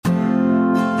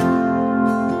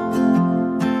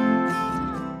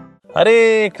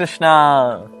हरे कृष्णा।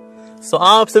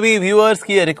 आप सभी व्यूअर्स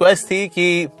की रिक्वेस्ट थी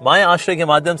कि माय आश्रय के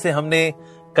माध्यम से हमने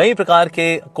कई प्रकार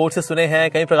के कोर्सेज सुने हैं,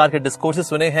 कई प्रकार के डिस्कोर्सेज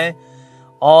सुने हैं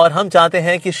और हम चाहते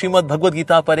हैं कि श्रीमद् भगवद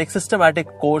गीता पर एक सिस्टमैटिक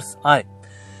कोर्स आए।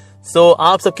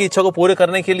 आप सबकी इच्छा को पूरे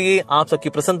करने के लिए, आप सबकी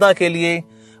प्रसन्नता के लिए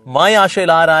माय आश्रय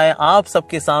ला रहा है आप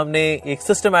सबके सामने एक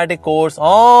systematic course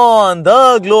on the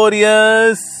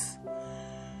glorious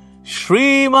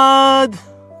Shrimad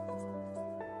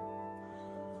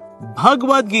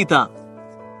Bhagavad Gita.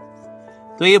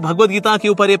 तो ये भगवद गीता के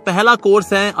ऊपर ये पहला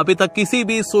कोर्स है। अभी तक किसी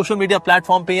भी सोशल मीडिया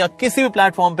प्लेटफॉर्म पे या किसी भी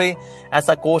प्लेटफॉर्म पे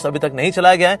ऐसा कोर्स अभी तक नहीं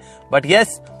चलाया गया है, बट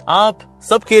यस, आप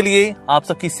सबके लिए, आप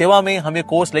सबकी सेवा में हम ये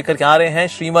कोर्स लेकर के आ रहे हैं,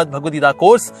 श्रीमद् भगवद गीता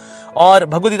कोर्स। और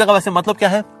भगवद गीता का वैसे मतलब क्या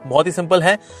है? बहुत ही सिंपल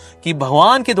है कि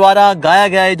भगवान के द्वारा गाया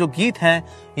गया जो गीत है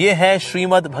ये है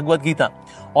श्रीमद् भगवद गीता।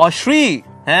 और श्री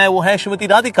है वो है श्रीमती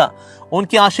राधिका,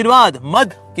 उनके आशीर्वाद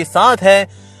मद के साथ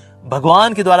है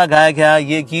भगवान के द्वारा गाया गया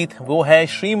ये गीत, वो है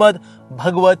श्रीमद्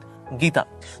भगवद गीता।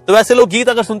 तो वैसे लोग गीत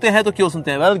अगर सुनते हैं तो क्यों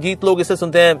सुनते हैं? वेल, गीत लोग इससे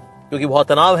सुनते हैं क्योंकि बहुत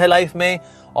तनाव है लाइफ में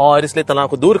और इसलिए तनाव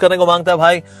को दूर करने को मांगता है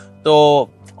भाई। तो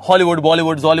हॉलीवुड,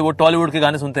 बॉलीवुड, जॉलीवुड, टॉलीवुड के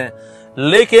गाने सुनते हैं।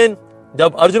 लेकिन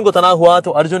जब अर्जुन को तनाव हुआ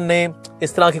तो अर्जुन ने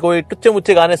इस तरह के कोई टुच्चे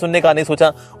मुच्चे गाने सुनने का नहीं सोचा।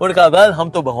 उन्होंने कहा वेल, हम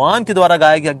तो भगवान के द्वारा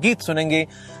गाया गया गीत सुनेंगे।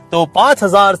 तो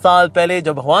 5000 साल पहले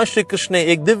जब भगवान श्री कृष्ण ने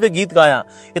एक दिव्य गीत गाया,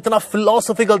 इतना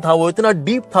फिलोसॉफिकल था वो, इतना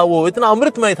डीप था वो, इतना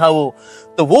अमृतमय था वो,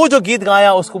 तो वो जो गीत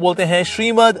गाया उसको बोलते हैं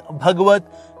श्रीमद् भगवद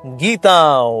गीता।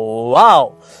 वाओ!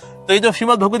 तो ये जो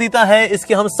श्रीमद् भगवद गीता है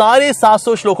इसके हम सारे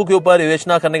 700 श्लोकों के ऊपर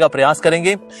विवेचना करने का प्रयास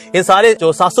करेंगे। ये सारे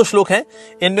जो 700 श्लोक हैं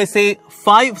इनमें से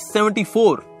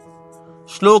 574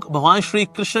 श्लोक भगवान श्री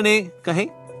कृष्ण ने कहे,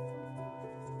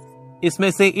 इसमें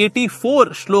से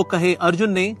 84 श्लोक कहे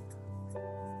अर्जुन ने,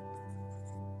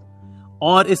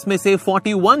 और इसमें से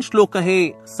 41 श्लोक कहे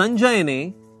संजय ने,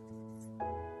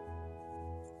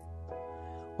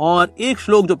 और एक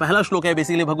श्लोक जो पहला श्लोक है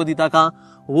बेसिकली भगवद गीता का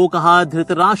वो कहा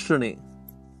धृतराष्ट्र ने।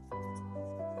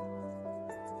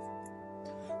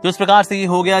 तो इस प्रकार से ये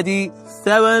हो गया जी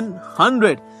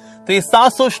 700। तो ये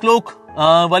 700 श्लोक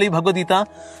वाली भगवद गीता,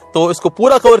 तो इसको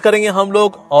पूरा कवर करेंगे हम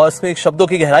लोग और इसमें शब्दों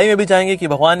की गहराई में भी जाएंगे कि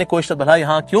भगवान ने कोई शब्द भला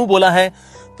यहाँ क्यों बोला है,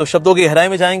 तो शब्दों की गहराई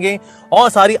में जाएंगे। और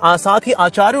साथ ही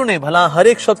आचार्यों ने भला हर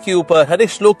एक शब्द के ऊपर, हर एक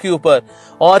श्लोक के ऊपर,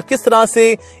 और किस तरह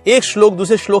से एक श्लोक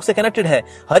दूसरे श्लोक से कनेक्टेड है,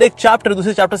 हर एक चैप्टर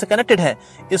दूसरे चैप्टर से कनेक्टेड है,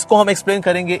 इसको हम एक्सप्लेन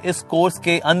करेंगे इस कोर्स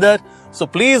के अंदर। सो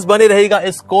प्लीज बने रहेगा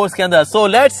इस कोर्स के अंदर। So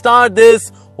let's start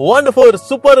this wonderful,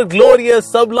 super glorious,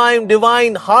 Sublime,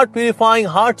 divine, heart purifying,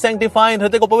 heart सैंक्टिफाइंग,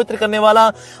 हृदय को पवित्र करने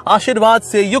वाला, आशीर्वाद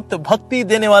से युक्त भक्ति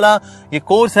देने वाला ये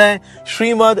कोर्स है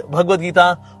Shrimad Bhagavad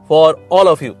Gita for all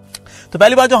of you. तो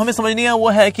पहली बात जो हमें समझनी है वो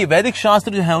है कि वैदिक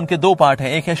शास्त्र जो है उनके दो पार्ट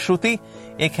हैं, एक है श्रुति,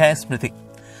 एक है स्मृति।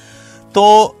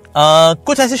 तो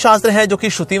कुछ ऐसे शास्त्र हैं जो कि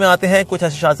श्रुति में आते हैं, कुछ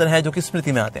ऐसे शास्त्र हैं जो कि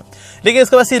स्मृति में आते हैं। लेकिन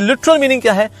इसका वैसे लिटरल मीनिंग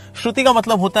क्या है? श्रुति का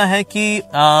मतलब होता है कि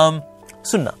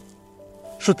सुनना,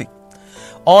 श्रुति,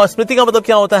 और स्मृति का मतलब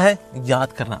क्या होता है?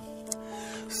 याद करना।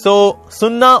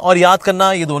 सुनना और याद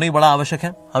करना ये दोनों ही बड़ा आवश्यक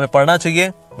है, हमें पढ़ना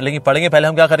चाहिए। लेकिन पढ़ेंगे पहले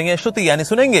हम क्या करेंगे? श्रुति यानी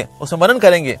सुनेंगे, उसमें मनन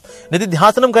करेंगे,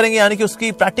 निधिध्यासनम करेंगे यानी कि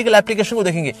उसकी प्रैक्टिकल एप्लीकेशन को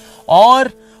देखेंगे,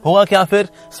 और होगा क्या फिर?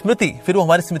 स्मृति, फिर वो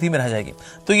हमारी स्मृति में रह जाएगी।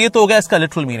 तो ये तो हो गया इसका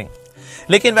लिटरल मीनिंग।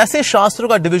 लेकिन वैसे शास्त्रों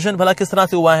का डिवीजन भला किस तरह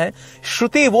से हुआ है?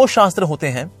 श्रुति वो शास्त्र होते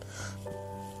हैं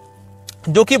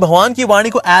जो कि भगवान की वाणी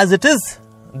को एज इट इज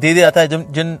दे दिया जाता है,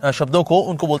 जिन शब्दों को,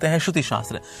 उनको बोलते हैं श्रुति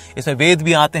शास्त्र। इसमें वेद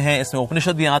भी आते हैं, इसमें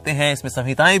उपनिषद भी आते हैं, इसमें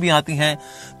संहिताएं भी आती हैं।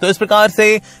 तो इस प्रकार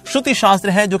से श्रुति शास्त्र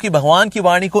है जो कि भगवान की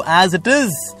वाणी को एज इट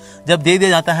इज जब दे दिया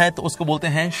जाता है तो उसको बोलते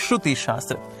हैं श्रुति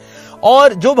शास्त्र।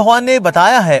 और जो भगवान ने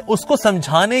बताया है उसको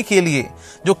समझाने के लिए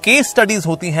जो केस स्टडीज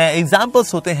होती हैं,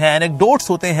 एग्जाम्पल्स होते हैं, एनेक्डोट्स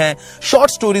होते हैं,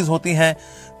 शॉर्ट स्टोरीज होती हैं,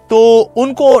 तो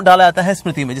उनको डाला जाता है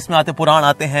स्मृति में, जिसमें आते पुराण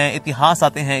आते हैं, इतिहास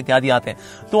आते हैं, इत्यादि आते हैं,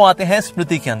 तो आते हैं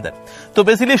स्मृति के अंदर। तो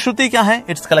बेसिकली श्रुति क्या है?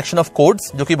 इट्स कलेक्शन ऑफ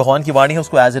कोड्स, जो कि भगवान की वाणी है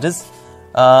उसको एज इट इज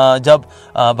जब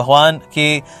भगवान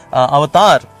के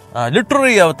अवतार,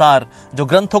 लिटरेरी अवतार, जो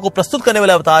ग्रंथों को प्रस्तुत करने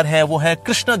वाले अवतार हैं, वो है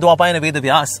कृष्ण, द्वापायन, वेद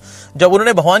व्यास। जब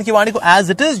उन्होंने भगवान की वाणी को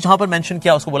एज इट इज जहां पर मेंशन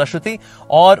किया उसको बोला श्रुति,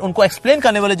 और उनको एक्सप्लेन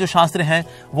करने वाले जो शास्त्र हैं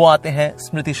वो आते हैं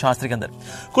स्मृति शास्त्र के अंदर।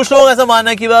 कुछ लोग ऐसा मानना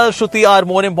है कि वह श्रुति आर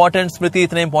मोर इंपॉर्टेंट, स्मृति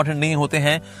इतने इंपॉर्टेंट नहीं होते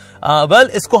हैं।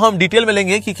 इसको हम डिटेल में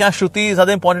लेंगे कि क्या श्रुति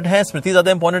ज्यादा इंपॉर्टेंट है, स्मृति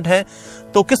ज्यादा इंपॉर्टेंट है,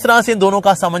 तो किस तरह से इन दोनों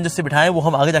का सामंजस्य बिठाएं वो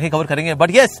हम आगे जाके कवर करेंगे।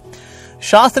 बट यस,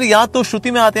 शास्त्र या तो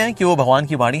श्रुति में आते हैं कि वो भगवान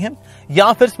की वाणी है,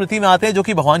 या फिर स्मृति में आते हैं जो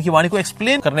कि भगवान की वाणी को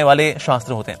एक्सप्लेन करने वाले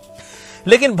शास्त्र होते हैं।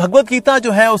 लेकिन भगवद गीता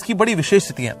जो है उसकी बड़ी विशेष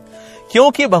स्थिति है,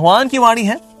 क्योंकि भगवान की वाणी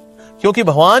है, क्योंकि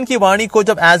भगवान की वाणी को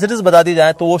जब एज इट इज बता दी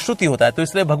जाए तो वो श्रुति होता है, तो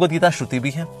इसलिए भगवद गीता श्रुति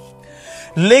भी है।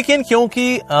 लेकिन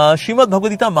क्योंकि श्रीमद् भगवद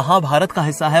गीता महाभारत का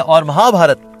हिस्सा है और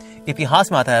महाभारत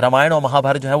इतिहास में आता है। रामायण और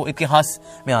महाभारत जो है वो इतिहास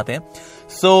में आते हैं।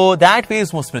 सो दैट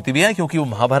मीन्स वो स्मृति भी है, क्योंकि वो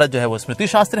महाभारत जो है वो स्मृति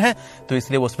शास्त्र है, तो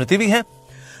इसलिए वो स्मृति भी है।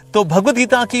 तो भगवद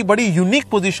गीता की बड़ी यूनिक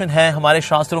पोजीशन है हमारे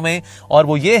शास्त्रों में, और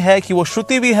वो ये है कि वो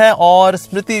श्रुति भी है और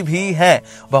स्मृति भी है।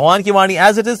 भगवान की वाणी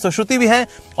एज इट इज, तो श्रुति भी है,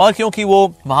 और क्योंकि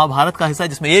वो महाभारत का हिस्सा है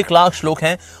जिसमें 1 लाख श्लोक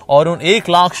हैं, और उन 1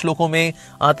 लाख श्लोकों में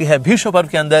आती है भीष्म पर्व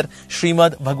के अंदर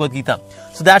Shrimad Bhagavad Gita.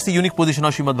 So that's the unique position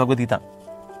of Shrimad Bhagavad Gita.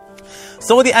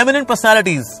 Some of the eminent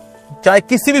personalities, चाहे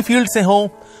किसी भी फील्ड से हो,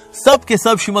 सब के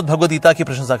सब श्रीमद् भगवद गीता की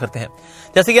प्रशंसा करते हैं।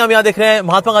 जैसे कि हम यहां देख रहे हैं,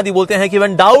 महात्मा गांधी बोलते हैं कि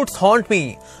व्हेन डाउट्स हॉन्ट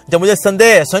मी, जब मुझे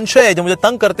संशय जब मुझे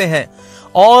तंग करते हैं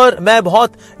और मैं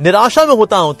बहुत निराशा में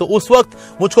होता हूं, तो उस वक्त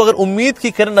मुझको अगर उम्मीद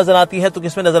की किरण नजर आती है, तो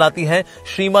किसमें नजर आती है?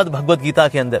 श्रीमद् भगवद गीता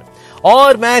के अंदर।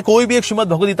 और मैं कोई भी एक श्रीमद्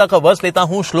भगवद गीता का वर्स लेता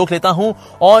हूं, श्लोक लेता हूं,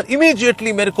 और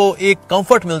इमीडिएटली मेरे को एक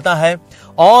कंफर्ट मिलता है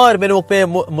और मेरे मुख पे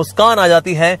मुस्कान आ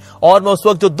जाती है, और मैं उस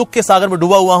वक्त जो दुख के सागर में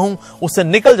डूबा हुआ हूं उससे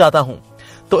निकल जाता हूं।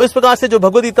 तो इस प्रकार से जो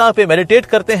भगवद गीता पे मेडिटेट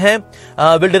करते हैं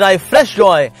will derive fresh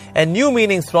joy and new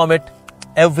meanings from it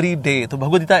every day. तो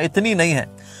भगवद गीता इतनी नहीं है,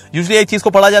 यूजुअली एक चीज को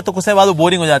पढ़ा जाए तो कुछ समय बाद वो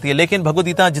बोरिंग हो जाती है, लेकिन भगवद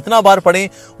गीता जितना बार पढ़ें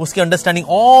उसकी अंडरस्टैंडिंग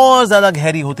और ज्यादा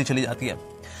गहरी होती चली जाती है।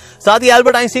 साथ ही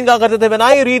एल्बर्ट आइंस्टीन कहा करते थे, when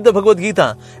I read the Bhagavad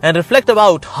Gita and reflect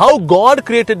about how God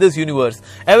created this universe,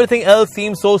 everything else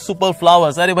seems so super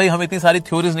flowers. अरे भाई, हम इतनी सारी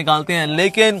थ्योरीज निकालते हैं,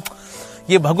 लेकिन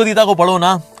ये भगवद गीता को पढ़ो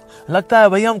ना, लगता है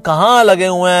भाई हम कहां लगे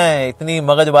हुए हैं इतनी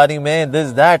मगजबारी में, दिस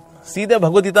दैट। सीधे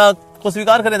भगवद गीता को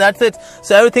स्वीकार करें, that's it.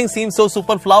 So everything seems so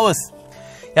superfluous,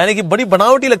 यानी कि बड़ी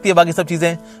बनावटी लगती है बाकी सब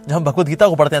चीजें। जब हम भगवद गीता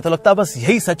को पढ़ते हैं तो लगता है बस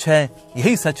यही सच है,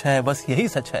 यही सच है, बस यही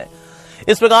सच है।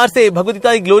 इस प्रकार से भगवद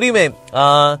गीता की ग्लोरी में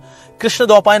कृष्ण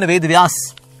द्वैपायन वेद व्यास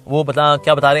वो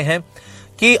क्या बता रहे हैं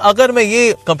कि अगर मैं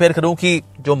ये कंपेयर करूं कि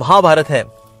जो महाभारत है,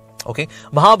 ओके,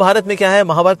 महाभारत में क्या है,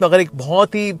 महाभारत में अगर एक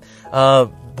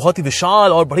बहुत ही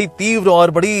विशाल और बड़ी तीव्र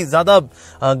और बड़ी ज्यादा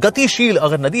गतिशील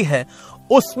अगर नदी है,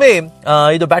 उसमें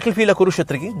ये जो बैटलफील्ड है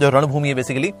कुरुक्षेत्र की, जो रणभूमि है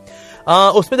बेसिकली,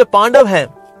 उसमें जो पांडव हैं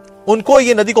उनको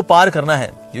ये नदी को पार करना है,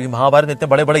 क्योंकि महाभारत में इतने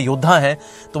बड़े बड़े योद्धा हैं,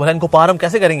 तो भला इनको पार हम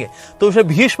कैसे करेंगे? तो उसमें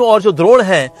भीष्म और जो द्रोण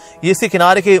हैं, ये इसके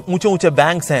किनारे के ऊंचे ऊंचे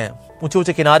बैंक्स हैं, ऊंचे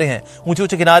ऊंचे किनारे हैं, ऊंचे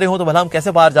ऊंचे किनारे हो तो भला हम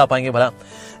कैसे पार जा पाएंगे? भला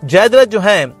जयद्रथ जो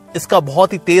है, इसका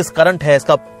बहुत ही तेज करंट है,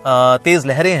 इसका तेज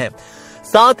लहरें हैं।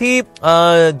 साथ ही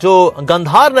जो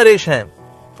गंधार नरेश हैं,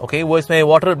 ओके, वो इसमें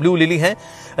वाटर ब्लू लिली है,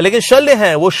 लेकिन शल्य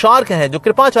है, वो शार्क है, जो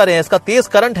कृपाचार्य है, इसका तेज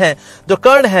करंट है। जो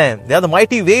कर्ण है, they are the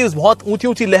mighty waves, बहुत ऊंची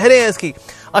ऊंची लहरें हैं इसकी।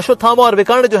 अश्वत्थामा और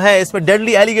विकर्ण जो है, इसमें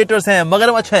डेडली एलिगेटर्स हैं,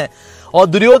 मगरमच्छ हैं। और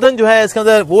दुर्योधन जो है, इसके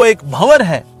अंदर वो एक भंवर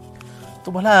है।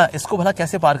 तो भला इसको भला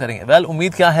कैसे पार करेंगे? वेल,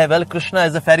 उम्मीद क्या है? Well, Krishna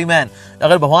is a ferryman.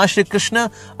 अगर भगवान श्री कृष्ण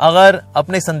अगर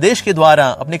अपने संदेश के द्वारा,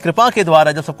 अपनी कृपा के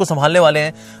द्वारा जब सबको संभालने वाले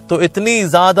हैं, तो इतनी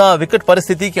ज्यादा विकट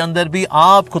परिस्थिति के अंदर भी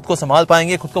आप खुद को संभाल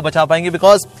पाएंगे, खुद को बचा पाएंगे,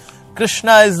 because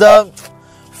Krishna is the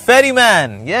Pheri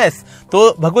man. Yes,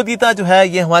 तो भगवद गीता जो है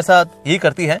ये हमारे साथ यही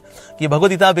करती है कि भगवद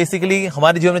गीता बेसिकली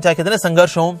हमारे जीवन में चाहे कितने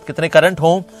संघर्ष हो, कितने करंट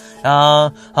हो,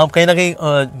 हम कहीं ना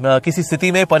कहीं किसी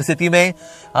स्थिति में, परिस्थिति में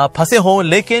फंसे हो,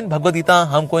 लेकिन भगवद गीता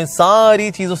हमको इन सारी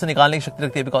चीजों से निकालने की शक्ति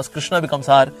रखती है, because Krishna becomes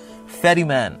our Pheri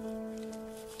man.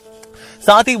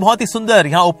 साथ ही बहुत ही सुंदर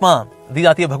यहाँ उपमा दी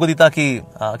जाती है भगवद गीता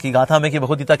की गाथा में कि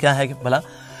भगवद गीता क्या है कि भला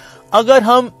अगर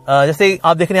हम जैसे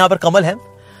आप देख रहे हैं यहाँ पर कमल है,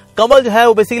 कमल जो है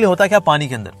वो बेसिकली होता है क्या? पानी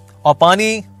के अंदर। और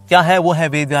पानी क्या है? वो है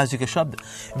वेद व्यास जी के शब्द।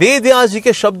 वेद व्यास जी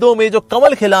के शब्दों में जो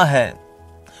कमल खिला है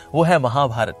वो है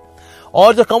महाभारत,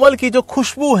 और जो कमल की जो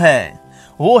खुशबू है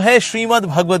वो है श्रीमद्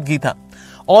भगवद गीता।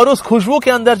 और उस खुशबू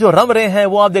के अंदर जो रम रहे हैं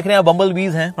वो आप देख रहे हैं बम्बल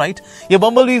बीज हैं, राइट? ये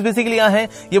बम्बल बीज बेसिकली क्या है?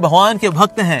 ये भगवान के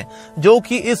भक्त हैं जो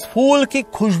कि इस फूल की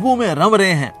खुशबू में रम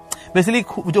रहे हैं। बेसिकली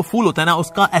जो फूल होता है ना,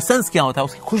 उसका एसेंस क्या होता है?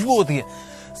 उसकी खुशबू होती है।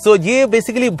 सो ये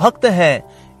बेसिकली भक्त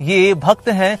है, ये भक्त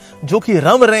हैं जो कि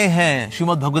रम रहे हैं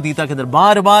श्रीमद् भगवद गीता के अंदर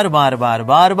बार बार बार बार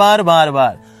बार बार बार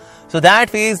बार। So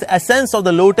that is essence of the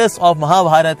lotus of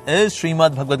Mahabharata is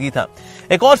Shrimad Bhagavad Gita.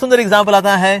 एक और सुंदर एग्जाम्पल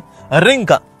आता है रिंग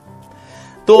का।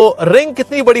 तो रिंग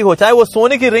कितनी बड़ी हो, चाहे वो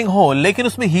सोने की रिंग हो, लेकिन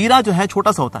उसमें हीरा जो है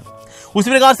छोटा सा होता है। उसी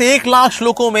प्रकार से 1 लाख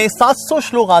श्लोकों में 700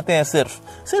 श्लोक आते हैं,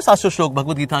 सिर्फ 700 श्लोक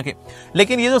भगवद गीता के।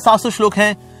 लेकिन ये जो 700 श्लोक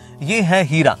हैं ये है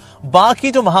हीरा। बाकी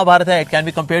जो महाभारत है it can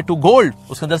be compare to gold.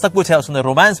 उसके अंदर सब कुछ है, उसके अंदर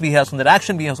रोमांस भी है, उसके अंदर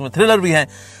एक्शन भी है, उसमें थ्रिलर भी है,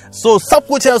 सो सब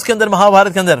कुछ है उसके अंदर,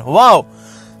 महाभारत के अंदर, वाओ।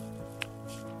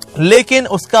 लेकिन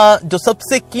उसका जो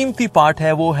सबसे कीमती पार्ट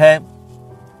है वो है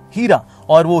हीरा,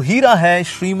 और वो हीरा है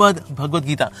श्रीमद् भगवद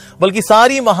गीता। बल्कि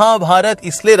सारी महाभारत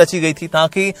इसलिए रची गई थी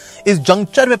ताकि इस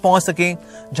जंक्चर में पहुंच सके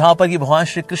जहां पर कि भगवान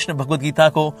श्री कृष्ण भगवद गीता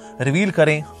को रिवील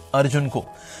करें अर्जुन को।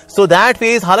 सो दैट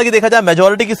फेज, हालांकि देखा जाए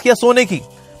मेजोरिटी किसकी है? सोने की,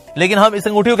 लेकिन हम इस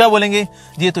अंगूठी को क्या बोलेंगे?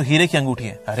 ये तो हीरे की अंगूठी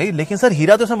है। अरे लेकिन सर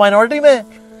हीरा तो इसमें माइनॉरिटी में है,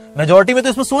 मेजोरिटी में तो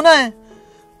इसमें सोना है,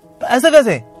 तो ऐसा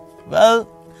कैसे? वेल,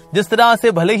 जिस तरह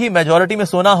से भले ही मेजॉरिटी में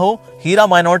सोना हो, हीरा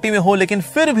माइनॉरिटी में हो, लेकिन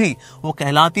फिर भी वो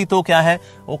कहलाती तो क्या है,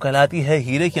 वो कहलाती है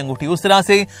हीरे की अंगूठी। उस तरह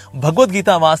से भगवत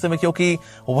गीता वास्तव में, क्योंकि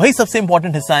वही सबसे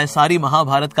इंपॉर्टेंट हिस्सा है सारी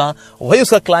महाभारत का, वही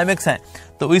उसका क्लाइमेक्स है,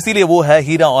 तो इसीलिए वो है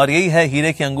हीरा, और यही है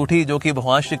हीरे की अंगूठी जो कि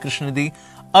भगवान श्री कृष्ण ने दी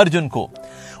अर्जुन को।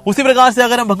 उसी प्रकार से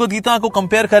अगर हम भगवत गीता को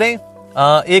कंपेयर करें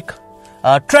एक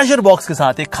ट्रेजर बॉक्स के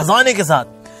साथ, एक खजाने के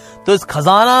साथ, तो इस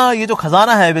खजाना, ये जो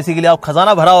खजाना है बेसिकली, आप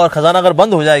खजाना भरा और खजाना अगर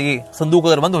बंद हो जाए, ये संदूक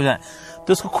अगर बंद हो जाए,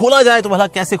 तो इसको खोला जाए तो भला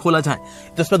कैसे खोला जाए।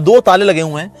 तो इसमें 2 ताले लगे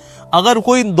हुए हैं, अगर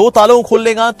कोई 2 तालों को खोल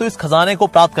लेगा तो इस खजाने को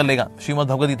प्राप्त कर लेगा, श्रीमद्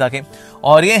भगवद गीता के।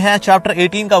 और ये है चैप्टर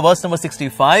 18 का वर्स नंबर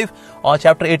 65 और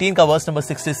चैप्टर 18 का वर्स नंबर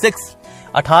 66।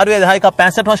 18वें अध्याय का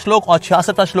 65वां श्लोक और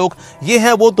 66वां श्लोक, ये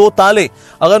है वो 2 ताले,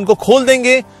 अगर उनको खोल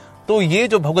देंगे तो ये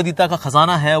जो भगवद गीता का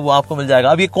खजाना है वो आपको मिल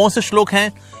जाएगा। अब ये कौन से श्लोक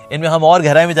हैं, इनमें हम और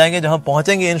गहराई में जाएंगे जब हम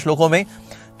पहुंचेंगे इन श्लोकों में,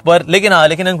 पर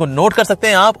लेकिन इनको नोट कर सकते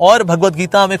हैं आप, और भगवद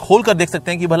गीता में खोल कर देख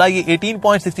सकते हैं कि भला ये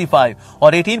 18.65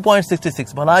 और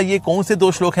 18.66 भला ये कौन से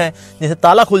 2 श्लोक हैं जिसे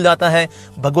ताला खुल जाता है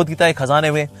भगवद गीता के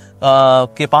खजाने में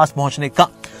के पास पहुंचने का।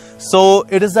 So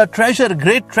it is a treasure,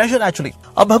 great treasure actually.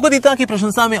 अब भगवद गीता की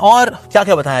प्रशंसा में और क्या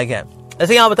क्या बताया गया है,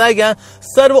 ऐसे यहां बताया गया,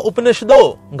 सर्व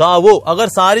उपनिषदों गावो, अगर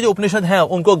सारे जो उपनिषद हैं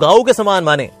उनको गावों के समान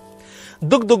माने।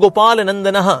 दुग्ध गोपाल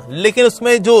नंदनः, लेकिन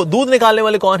उसमें जो दूध निकालने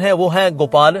वाले कौन है, वो है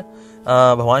गोपाल,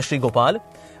 भगवान श्री गोपाल,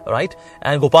 राइट।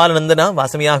 एंड गोपाल नंदन,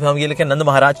 वास्तव में यहां हम ये लिखे नंद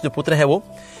महाराज जो पुत्र है वो।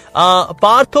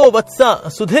 पार्थो वत्स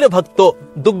सुधीर भक्तो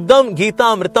दुग्धम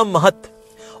गीतामृतम महत।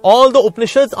 All the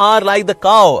Upanishads are like the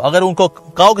cow, अगर उनको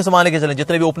काउ के समान लेके चले,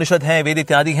 जितने भी उपनिषद हैं, वेद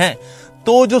इत्यादि हैं,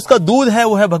 तो जो उसका दूध है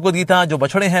वो है भगवद गीता, जो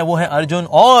बछड़े हैं वो है अर्जुन,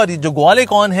 और जो ग्वाले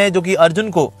कौन है जो कि अर्जुन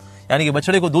को यानी कि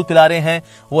बछड़े को दूध पिला रहे हैं,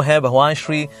 वो है भगवान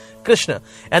Shri Krishna.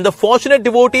 And the fortunate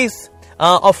devotees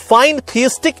of fine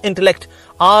theistic intellect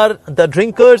are the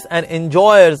drinkers and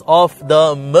enjoyers of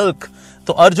the milk.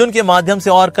 तो अर्जुन के माध्यम से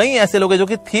और कई ऐसे लोग हैं जो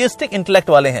कि थियस्टिक इंटेलेक्ट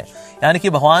वाले हैं, यानी कि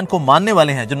भगवान को मानने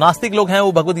वाले हैं। जो नास्तिक लोग हैं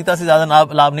वो भगवद गीता से ज्यादा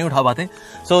लाभ नहीं उठा पाते।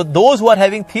 So those who are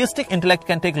having theistic intellect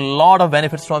can take lot of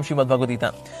benefits from Shrimad Bhagavad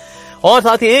Gita. और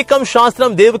साथ ही एकम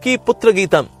शास्त्रम देवकी पुत्र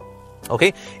गीतम,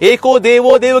 ओके, एको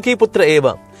देवो देवकी पुत्र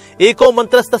एव, एको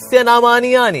मंत्रस्तस्य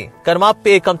नामानि यानि,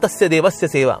 कर्माप्य एकम तस्य देवस्य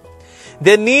सेवा।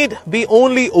 There need be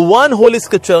only one holy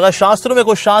scripture। अगर शास्त्रों में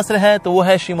कोई शास्त्र है तो वो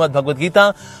है श्रीमद् भगवद गीता।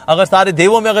 अगर सारे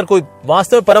देवों में अगर कोई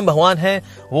वास्तव में परम भगवान है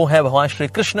वो है भगवान श्री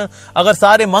कृष्ण। अगर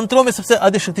सारे मंत्रों में सबसे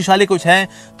अधिक शक्तिशाली कुछ है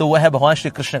तो वह है भगवान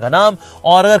श्री कृष्ण का नाम।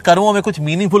 और अगर कर्मों में कुछ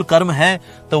मीनिंगफुल कर्म है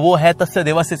तो वो है तस्य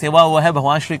देवस्य सेवा, वो है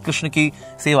भगवान श्री कृष्ण की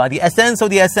सेवा। The essence of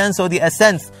the essence of the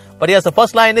essence. पर yes, the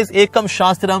first line is एकम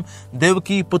शास्त्रम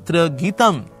देवकी पुत्र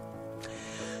GITAM.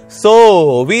 So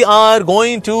we are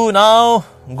going to now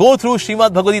go through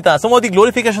Shrimad Bhagavad Gita. Some of the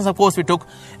glorifications of course we took।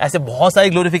 ऐसे बहुत सारे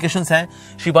glorifications हैं।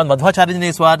 श्रीपाद मध्वाचार्य जी ने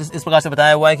इस प्रकार से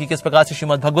बताया हुआ है कि किस प्रकार से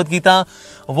श्रीमद् भगवद गीता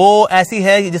वो ऐसी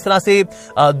है जिस तरह से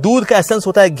दूध का एसेंस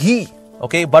होता है घी,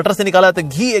 ओके, बटर से निकाला जाता है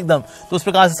घी एकदम, तो उस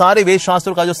प्रकार से सारे वेद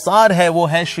शास्त्रों का जो सार है वो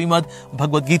है श्रीमद्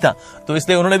भगवद गीता। तो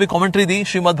इसलिए उन्होंने भी कमेंट्री दी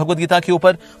श्रीमद् भगवद गीता के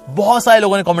ऊपर। बहुत सारे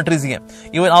लोगों ने कमेंट्रीज दी हैं।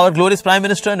 Even our glorious prime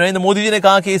minister Narendra Modi ji ने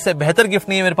कहा कि इससे बेहतर गिफ्ट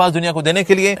नहीं है मेरे पास दुनिया को देने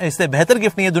के लिए, इससे बेहतर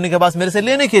गिफ्ट नहीं है दुनिया के पास मेरे से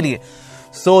लेने के लिए।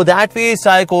 सो दैट वे,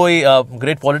 चाहे कोई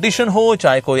ग्रेट पॉलिटिशियन हो,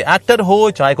 चाहे कोई एक्टर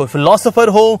हो, चाहे कोई फिलोसोफर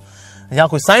हो, या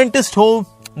कोई साइंटिस्ट हो,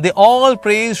 they all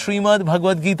praise Shrimad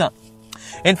Bhagavad Gita.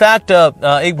 In fact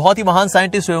एक बहुत ही महान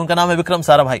साइंटिस्ट हुए, उनका नाम है Vikram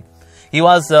Sarabhai. He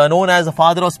was known as the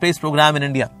father of space program in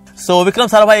India. So Vikram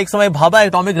Sarabhai एक समय भाभा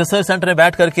एटॉमिक रिसर्च सेंटर में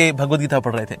बैठ करके भगवद गीता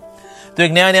पढ़ रहे थे। तो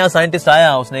एक नया साइंटिस्ट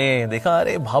आया, उसने देखा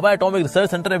अरे भाभा एटॉमिक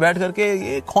रिसर्च सेंटर में बैठ करके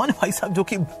ये कौन है भाई साहब जो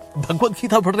कि भगवद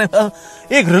गीता पढ़ रहे हैं,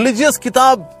 एक रिलीजियस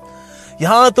किताब,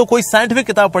 यहाँ तो कोई साइंटिफिक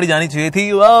किताब पढ़ी जानी चाहिए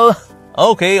थी।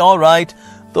 Okay, alright.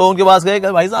 तो उनके पास गए,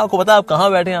 भाई साहब आपको पता आप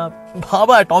कहाँ बैठे हैं, आप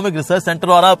भाभा एटॉमिक रिसर्च सेंटर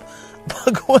और आप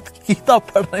भगवद गीता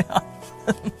पढ़ रहे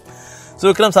हैं। सो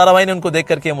विक्रम साराभाई ने उनको देख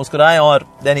करके मुस्कुराए और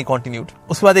देन ही कंटिन्यूड।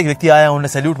 उसके बाद एक व्यक्ति आया, उन्होंने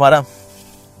सैल्यूट मारा।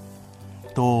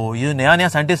 तो ये नया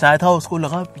साइंटिस्ट आया था, उसको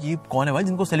लगा ये कौन है भाई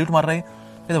जिनको सैल्यूट मार रहे हैं।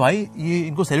 कहते भाई ये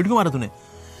इनको सैल्यूट क्यों मारा तूने?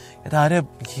 कहता अरे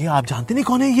ये आप जानते नहीं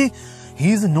कौन है ये,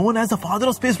 he is known as the father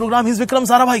of space program, he is Vikram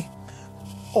Sarabhai.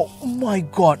 Oh my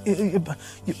God,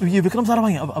 ये Vikram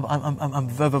Sarabhai,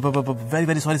 very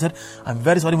very sorry sir, I am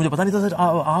very sorry, मुझे पता नहीं था सर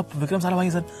आप विक्रम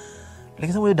साराभाई सर।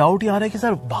 लेकिन सर मुझे डाउट ही आ रहा है कि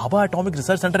sir Bhabha atomic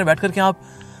research centre में बैठ करके आप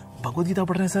भगवद गीता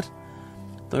पढ़ रहे हैं सर।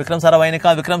 तो विक्रम साराभाई ने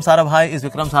कहा Vikram Sarabhai is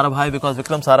Vikram Sarabhai because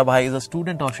Vikram Sarabhai is a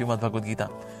student of Shrimad Bhagavad Gita.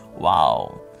 Wow.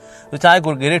 तो चाहे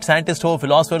कोई ग्रेट साइंटिस्ट हो,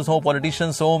 फिलोसफर्स हो,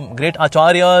 पॉलिटिशियंस हो, great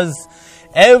acharyas,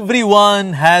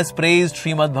 everyone has praised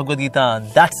Srimad Bhagavad Gita.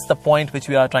 That's the point which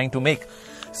we are trying to make.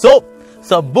 So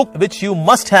a book which you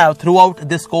must have throughout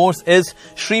this course is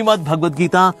Srimad Bhagavad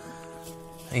Gita.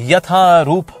 Yatha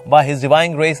Rup by his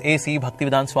divine grace AC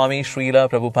Bhaktivedanta Swami Srila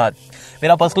Prabhupada.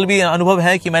 मेरा personal भी अनुभव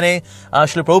है कि मैंने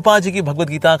श्री प्रभुपाद जी की भगवत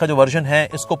गीता का जो version है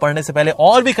इसको पढ़ने से पहले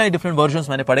और भी कई डिफरेंट वर्जन्स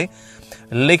मैंने पढ़े,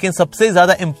 लेकिन सबसे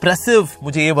ज्यादा इंप्रेसिव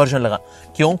मुझे ये वर्जन लगा।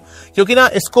 क्यों? क्योंकि ना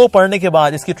इसको पढ़ने के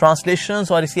बाद, इसकी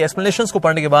ट्रांसलेशंस और इसकी एक्सप्लेनेशंस को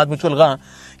पढ़ने के बाद मुझको लगा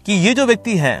कि ये जो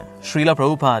व्यक्ति है श्रीला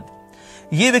प्रभुपाद,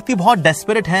 ये व्यक्ति बहुत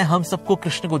डेस्परेट है हम सबको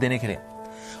कृष्ण को देने के लिए।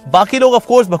 बाकी लोग ऑफ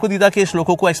कोर्स भगवत गीता के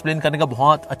श्लोकों को एक्सप्लेन करने का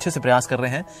बहुत अच्छे से प्रयास कर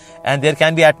रहे हैं, and there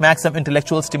can be at max some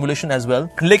intellectual stimulation as well.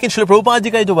 लेकिन श्री प्रभुपाद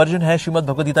जी का जो वर्जन है श्रीमद्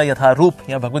भगवत गीता यथा रूप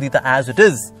या Bhagavad Gita as it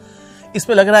is,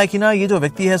 इसमें लग रहा है कि ना ये जो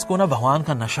व्यक्ति है इसको ना भगवान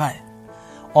का नशा है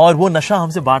और वो नशा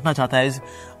हमसे बांटना चाहता है।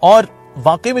 और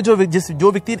वाकई में जो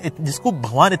व्यक्ति जिसको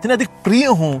भगवान इतने अधिक प्रिय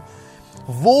हो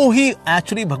वो ही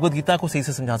एक्चुअली भगवत गीता को सही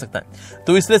से समझा सकता है।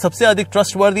 तो इसलिए सबसे अधिक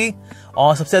ट्रस्टवर्दी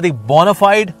और सबसे अधिक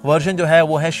बोनाफाइड वर्जन जो है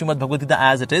वो है Shrimad Bhagavad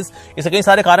Gita as it is. इसके कई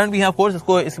सारे कारण भी हैं, ऑफ कोर्स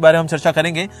इसके बारे में हम चर्चा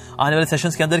करेंगे आने वाले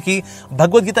सेशंस के अंदर की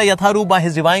Bhagavad Gita Yatharup by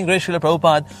his divine grace Srila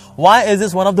Prabhupada, why is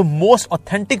this one of the most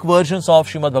authentic versions of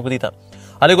Shrimad Bhagavad Gita.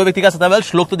 हर कोई व्यक्ति का सकता है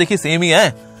श्लोक तो देखिए सेम ही है,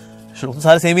 श्लोक तो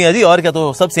सारे सेम ही है जी, और क्या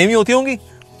तो सब सेम ही होती होंगी।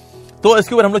 तो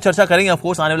इसके ऊपर हम लोग चर्चा करेंगे ऑफ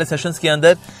कोर्स आने वाले सेशंस के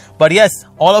अंदर। But yes,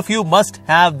 all of you must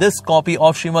have this copy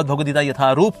of Shrimad Bhagavad Gita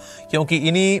Yatharup, क्योंकि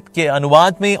इन्हीं के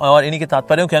अनुवाद में और इन्हीं के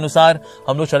तात्पर्यों के अनुसार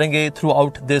हम लोग चलेंगे through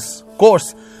out this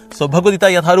course. So Bhagavad Gita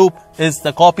Yatharup is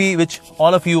the copy which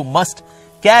all of you must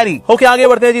carry. Okay, आगे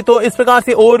बढ़ते हैं जी। तो इस प्रकार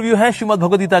से ओवरव्यू है श्रीमद्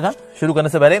भगवत गीता का शुरू करने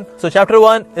से पहले। So chapter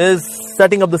 1 is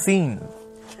setting up the scene,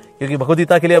 क्योंकि भगवत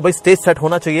गीता के लिए भाई स्टेज सेट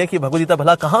होना चाहिए कि भगवत गीता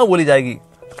भला कहां बोली जाएगी,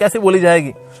 कैसे बोली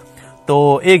जाएगी। तो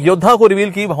एक योद्धा को रिवील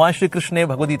की भगवान श्री कृष्ण ने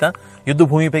भगवत गीता युद्ध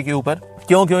भूमि पे के ऊपर।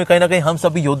 क्यों? क्योंकि कहीं ना कहीं हम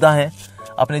सब भी योद्धा हैं,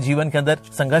 अपने जीवन के अंदर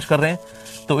संघर्ष कर रहे हैं,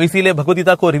 तो इसीलिए भगवत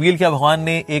गीता को रिवील किया भगवान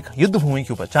ने एक युद्ध भूमि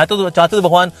के ऊपर। चाहते तो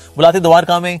भगवान बुलाते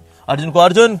द्वारका में अर्जुन को,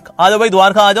 अर्जुन आ जाओ भाई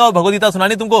द्वारका आ जाओ, भगवत गीता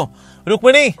सुनानी तुमको।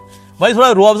 रुक्मिणी भाई थोड़ा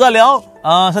रूअफ़ज़ा ले आओ,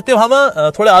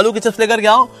 सत्यभामा थोड़े आलू के चिप्स लेकर के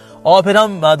आओ, और फिर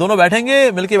हम दोनों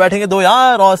बैठेंगे, मिलके बैठेंगे दो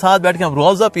यार, और साथ बैठ के हम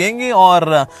रूअफ़ज़ा पियेंगे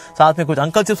और साथ में कुछ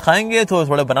अंकल चिप्स खाएंगे, तो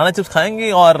थोड़े बनाना चिप्स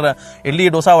खाएंगे और इडली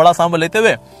डोसा वड़ा सांभर लेते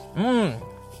हुए।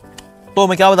 तो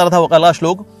मैं क्या बता रहा था वो अगला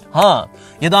श्लोक, हाँ,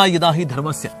 यदा यदा ही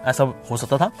धर्मस्य, ऐसा हो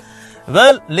सकता था।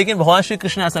 वेल, लेकिन भगवान श्री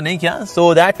कृष्ण ने ऐसा नहीं किया।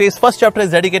 सो that means first chapter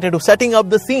is dedicated to setting up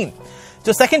the scene.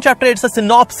 जो second chapter it's a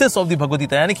synopsis of the Bhagavad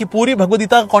Gita, यानी कि पूरी भगवत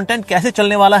गीता का कंटेंट कैसे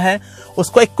चलने वाला है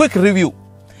उसको एक quick review.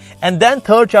 And then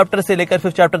third chapter से लेकर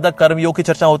फिफ्थ चैप्टर तक कर्म योग की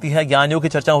चर्चा होती है, ज्ञान योग की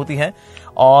चर्चा होती है,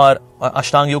 और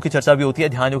अष्टांग योग की चर्चा भी होती है,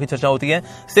 ध्यान योग की चर्चा होती है।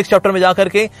 सिक्स चैप्टर में जाकर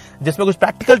के जिसमें कुछ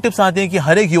प्रैक्टिकल टिप्स आते हैं कि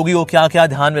हर एक योगी को क्या क्या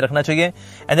ध्यान में रखना चाहिए।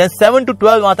 एंड देन 7 to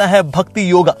 12 आता है भक्ति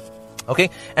yoga, okay.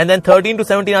 And then 13 to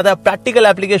 17 आता है practical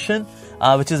application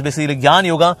which is basically ज्ञान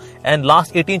yoga, and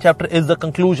last 18 chapter is the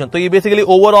conclusion. तो ये बेसिकली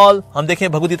ओवरऑल हम देखें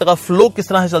भगवत गीता का फ्लो किस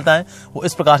तरह से चलता है, वो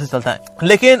इस प्रकार से चलता है।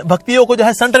 लेकिन भक्ति योग को जो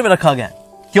है सेंटर में रखा गया है।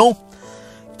 क्यों?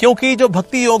 क्योंकि जो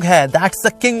भक्ति योग है that's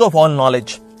the king of all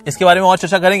knowledge. इसके बारे में और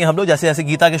चर्चा करेंगे हम लोग जैसे जैसे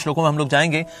गीता के श्लोकों में हम लोग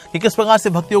जाएंगे कि किस प्रकार से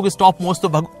भक्ति योग इज टॉप मोस्ट।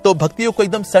 तो भक्ति योग को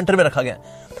एकदम सेंटर में रखा गया।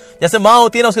 जैसे माँ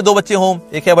होती है ना, उसके दो बच्चे हों,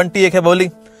 एक है बंटी एक है बबली,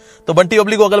 तो बंटी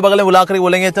बबली को अगल बगल में बुला कर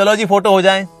बोलेंगे चलो जी फोटो हो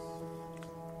जाए,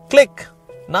 क्लिक,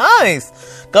 नाइस।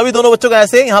 कभी दोनों बच्चों का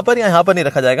ऐसे यहाँ पर या यहाँ पर नहीं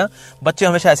रखा जाएगा, बच्चे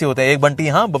हमेशा ऐसे होते हैं, एक बंटी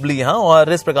यहाँ बबली यहाँ,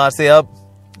 और इस प्रकार से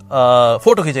अब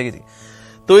फोटो खींचेगी थी।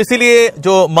 तो इसीलिए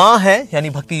जो माँ है यानी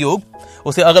भक्ति योग,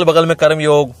 उसे अगल बगल में कर्म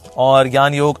योग और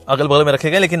ज्ञान योग अगल बगल में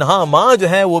रखे गए, लेकिन हाँ माँ जो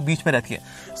है वो बीच में रहती है।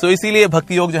 सो इसीलिए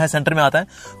भक्ति योग जो है सेंटर में आता है।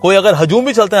 कोई अगर हजूम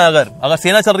भी चलता है, अगर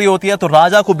सेना चल रही होती है तो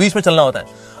राजा को बीच में चलना होता है।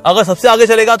 अगर सबसे आगे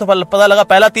चलेगा तो पता लगा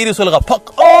पहला तीर उसको लगा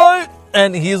fuck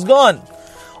and he is gone,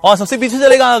 और सबसे पीछे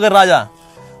चलेगा अगर राजा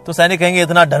तो सैनिक कहेंगे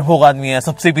इतना डरपोक आदमी है,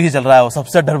 सबसे पीछे चल रहा है, वो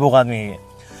सबसे डरपोक आदमी है।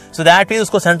 सो दैट मीन्स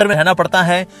उसको सेंटर में रहना पड़ता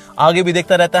है, आगे भी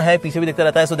देखता रहता है, पीछे भी देखता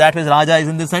रहता है। So that means Raja is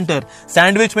in the centre.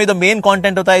 Sandwich में द मेन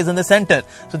कंटेंट होता है is in the centre.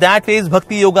 So that means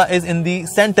भक्ति yoga is in the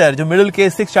centre. जो मिडिल के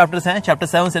 6 चैप्टर्स हैं, चैप्टर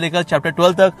 7 से लेकर चैप्टर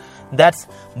 12 तक, दैट्स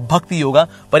भक्ति योगा।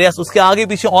 पर यस, उसके आगे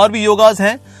पीछे और भी योगास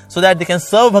हैं, so that they can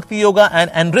serve भक्ति yoga and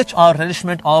enrich our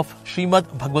रिलिशमेंट of Shrimad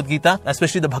Bhagavad Gita,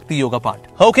 specially the भक्ति yoga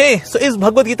part. Okay, so is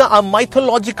Bhagavad Gita a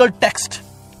mythological text?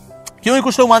 क्योंकि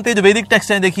कुछ लोग मानते हैं जो वैदिक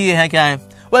टेक्स्ट है, देखिए है क्या है,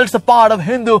 well it's a part of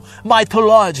Hindu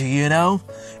mythology, you know,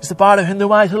 it's a part of Hindu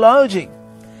mythology।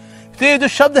 तो ये जो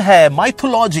शब्द है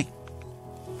mythology,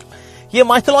 ये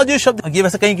mythology शब्द ये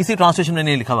वैसे कहीं किसी ट्रांसलेशन में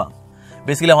नहीं लिखा हुआ।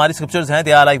 बेसिकली हमारी स्क्रिप्चर्स हैं,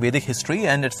 they are like Vedic history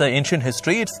and it's an ancient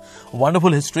history, it's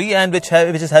wonderful history and which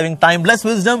is having timeless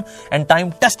wisdom and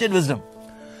time tested wisdom।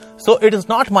 So it is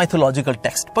not mythological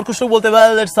text। पर कुछ लोग बोलते हैं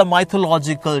well it's a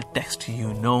mythological text,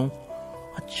 you know।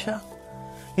 अच्छा,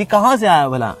 ये कहां से आया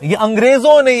भला? ये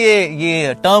अंग्रेजों ने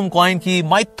ये टर्म कॉइन की,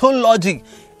 mythology.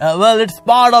 Well it's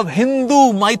part of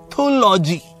Hindu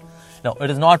mythology. No,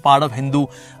 it is not part of Hindu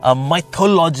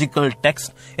mythological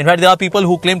text. In fact, there are people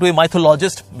who claim to be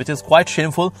mythologist, which is quite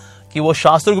shameful. कि वो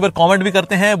शास्त्रों के ऊपर comment भी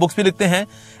करते हैं, books भी लिखते हैं,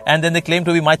 and then they claim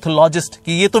to be mythologist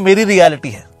कि ये तो मेरी रियलिटी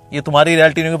है, ये तुम्हारी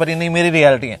रियलिटी नहीं, पर ये नहीं मेरी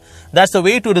रियलिटी है. That's the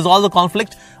way to resolve the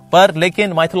conflict. पर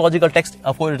लेकिन mythological text,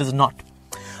 of course, it is not.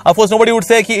 Of course, nobody would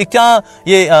say कि क्या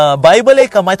ये बाइबल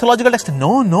एक mythological text है?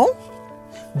 No.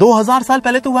 2000 साल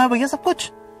पहले तो हुआ है भैया सब कुछ.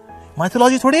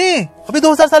 माइथोलॉजी थोड़ी अभी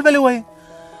 2000 साल पहले हुआ है.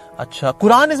 अच्छा,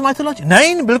 कुरान इज माइथोलॉजी?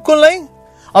 नहीं, बिल्कुल नहीं.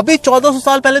 अभी 1400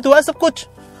 साल पहले तो हुआ है सब कुछ.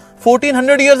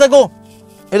 1400 years ago.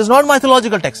 It is not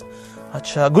mythological text.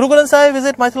 अच्छा, Guru Granth Sahib is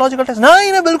it mythological text?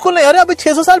 नहीं, बिल्कुल नहीं. अरे अभी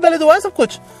 600 साल पहले तो हुआ है सब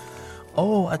कुछ.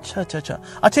 ओह, अच्छा,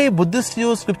 ये बुद्धिस्ट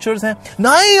जो स्क्रिप्चर्स हैं,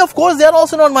 नहीं, of course they are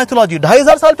also not mythology.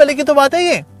 2500 साल पहले की तो बात है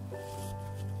ये.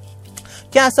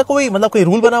 क्या ऐसा कोई कोई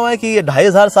रूल बना हुआ है कि ये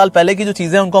 2500 साल पहले की जो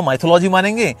चीजें हैं उनको माइथोलॉजी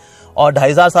मानेंगे और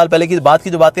 2500 साल पहले की बात की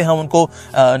जो बातें हम उनको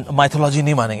माइथोलॉजी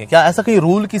नहीं मानेंगे? क्या ऐसा कोई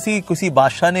रूल किसी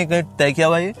बादशाह ने तय किया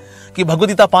हुआ है कि भगवद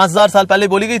गीता 5000 साल पहले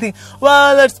बोली गई थी?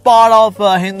 Well, it's part of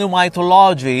Hindu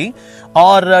mythology.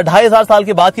 और 2500 साल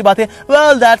के बाद की बातें,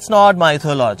 well, that's not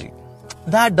mythology.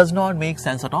 That does not make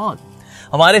sense at all.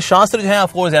 हमारे शास्त्र जो है,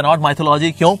 of course, they are not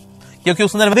mythology. क्यों? क्योंकि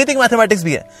उसके अंदर वैदिक मैथमेटिक्स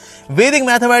भी है. वैदिक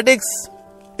mathematics,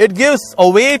 it gives a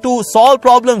way to solve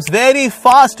problems very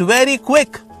fast, very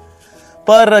quick.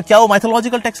 पर क्या वो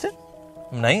mythological text है?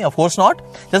 नहीं, of course not.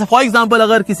 जैसे फॉर एग्जाम्पल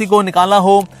अगर किसी को निकालना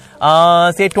हो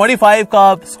से 25 का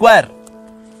स्क्वायर,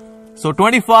 so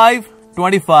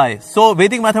 25. so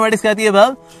वैदिक मैथमेटिक्स कहती है,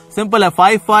 वेल, सिंपल है,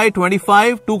 5 5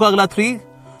 25, 2 का अगला 3,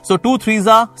 so 2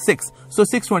 3s are 6, so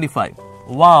 625.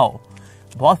 Wow,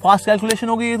 बहुत फास्ट कैलकुलेशन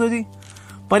हो गई ये तो जी.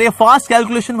 पर ये फास्ट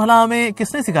कैलकुलेशन भला हमें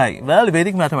किसने सिखाई? वेल,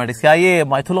 वैदिक मैथमेटिक्स. क्या ये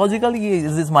माइथोलॉजिकल, ये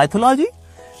is this mythology?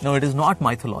 No, it is not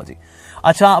mythology.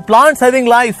 अच्छा, प्लांट्स हैविंग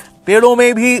लाइफ, पेड़ों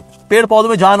में भी, पेड़ पौधों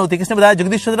में जान होती है. किसने बताया?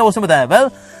 जगदीश चंद्र बोस ने बताया. वेल,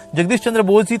 जगदीश चंद्र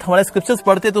बोस जी हमारे स्क्रिप्चर्स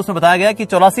पढ़ते तो उसमें बताया गया कि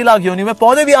 84 लाख योनि में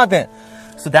पौधे भी आते हैं.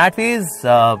 सो that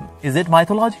is it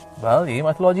mythology? Well, ये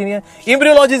माइथोलॉजी नहीं है.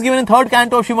 Embryology is given in 3rd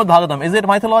canto of Shrimad Bhagavatam. Is it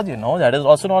mythology? No, that is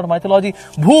also not mythology.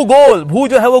 भूगोल, भू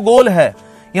जो है वो गोल है,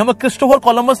 ये हमें क्रिस्टोफर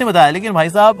कोलंबस ने बताया. लेकिन भाई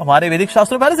साहब, हमारे वैदिक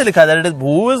शास्त्रों में पहले से लिखा है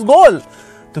भू इज गोल.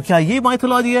 तो क्या ये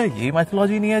माइथोलॉजी है? ये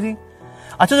माइथोलॉजी नहीं है जी.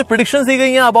 अच्छा, जो प्रेडिक्शंस दी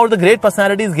गई हैं about the great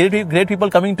personalities, great people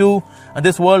coming to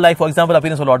this world, like for example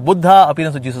appearance of Lord Buddha,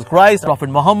 appearance of Jesus Christ, profit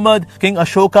Mohammad, king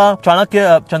Ashoka,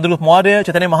 Chanakya, Chandragupta Maurya,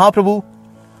 Chaitanya Mahaprabhu,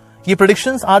 ये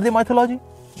predictions, are they mythology?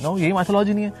 No, ये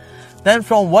माइथोलॉजी नहीं है. Then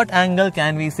from what angle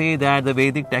can we say that the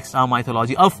Vedic texts are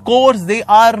mythology? Of course they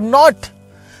are not.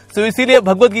 So इसीलिए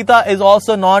Bhagavad Gita is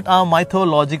also not a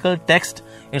mythological text.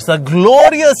 It's a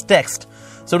glorious text.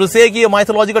 So to say कि ये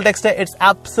mythological text है, it's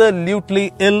absolutely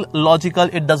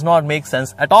illogical. It does not make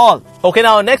sense at all. Okay,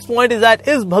 now next point is that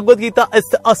is Bhagavad Gita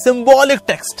is a symbolic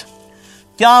text?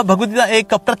 क्या भगवद गीता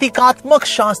एक प्रतीकात्मक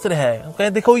शास्त्र है? okay,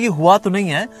 देखो, ये हुआ तो नहीं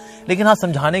है, लेकिन हाँ,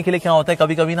 समझाने के लिए क्या होता है,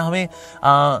 कभी कभी ना हमें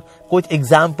कुछ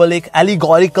एग्जाम्पल, एक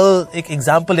एलिगोरिकल एक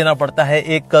एग्जाम्पल लेना पड़ता है,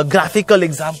 एक ग्राफिकल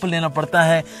एग्जाम्पल लेना पड़ता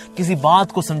है किसी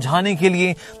बात को समझाने के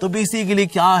लिए. तो बेसिकली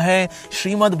क्या है,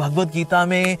 श्रीमद् भगवद गीता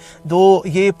में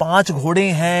ये 5 घोड़े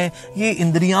हैं, ये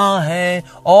इंद्रियां हैं,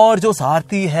 और जो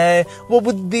सारथी है वो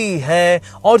बुद्धि है,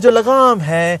 और जो लगाम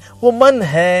है वो मन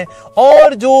है,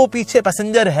 और जो पीछे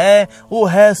पैसेंजर है वो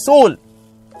है सोल,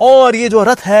 और ये जो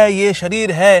रथ है ये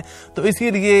शरीर है. तो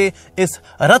इसीलिए इस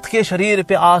रथ के शरीर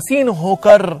पे आसीन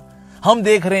होकर हम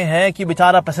देख रहे हैं कि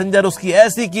बेचारा पैसेंजर उसकी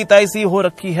ऐसी की तैसी हो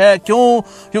रखी है. क्यों?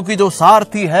 क्योंकि जो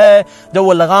सारथी है, जब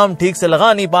वो लगाम ठीक से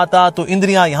लगा नहीं पाता तो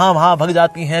इंद्रियां यहां वहां भग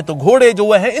जाती हैं. तो घोड़े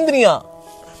जो है इंद्रियां.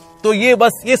 तो ये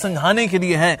बस ये समझाने के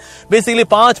लिए है. बेसिकली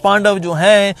 5 पांडव जो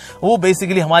हैं वो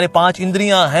बेसिकली हमारे 5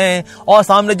 इंद्रियां हैं, और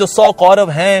सामने जो 100 कौरव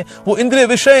हैं वो इंद्रिय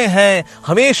विषय हैं.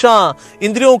 हमेशा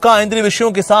इंद्रियों का इंद्रिय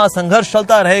विषयों के साथ संघर्ष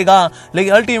चलता रहेगा,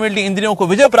 लेकिन अल्टीमेटली इंद्रियों को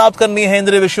विजय प्राप्त करनी है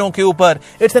इंद्रिय विषयों के ऊपर.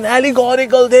 It's an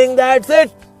allegorical thing, that's it.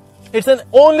 It's an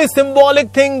only symbolic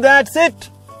thing, that's it.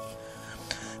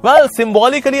 Well,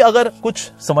 symbolically अगर कुछ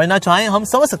समझना चाहें हम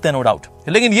समझ सकते हैं, नो डाउट,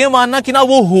 लेकिन ये मानना कि ना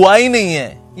वो हुआ ही नहीं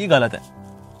है, ये गलत है.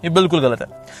 ये बिल्कुल गलत है.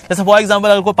 जैसे फॉर एग्जांपल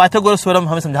अगर कोई पाइथागोरस थ्योरम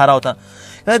हमें समझा रहा होता,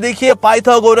 देखिए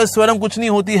पाइथागोरस थ्योरम कुछ नहीं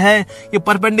होती है, ये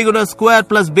perpendicular square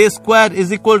plus base square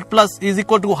is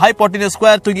equal to hypotenuse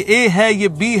square. तो ये ए है, ये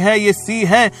बी है, ये सी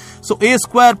है. So A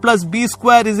square plus B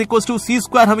square is equal to C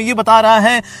square. हमें ये बता रहा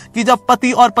है कि जब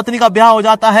पति और पत्नी का ब्याह हो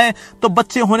जाता है तो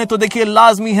बच्चे होने तो देखिए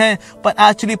लाजमी है, पर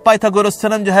एक्चुअली पाइथागोरस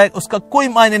थ्योरम जो है उसका कोई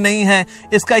मायने नहीं है.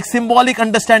 इसका एक सिंबॉलिक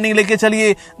अंडरस्टैंडिंग लेके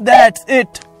चलिए, दैट्स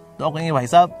इट. तो कहिए भाई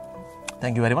साहब,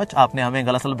 थैंक यू वेरी मच, आपने हमें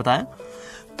गलत सलत बताया.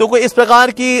 तो कोई इस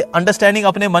प्रकार की अंडरस्टैंडिंग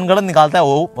अपने मनगढ़ंत निकालता है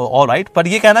वो ऑल राइट, पर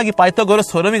ये कहना कि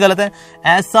पाइथागोरस थ्योरम ही गलत है,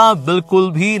 ऐसा बिल्कुल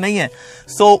भी नहीं है।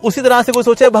 सो उसी तरह से कोई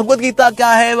सोचे भगवत गीता क्या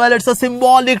है, well it's a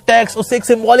symbolic text, उससे एक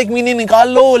सिंबॉलिक मीनिंग निकाल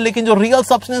लो, लेकिन जो रियल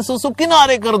सब्सटेंस है उसको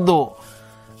किनारे कर दो।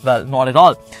 Well not at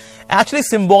all. Actually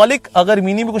symbolic अगर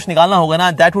मीनिंग में कुछ निकालना होगा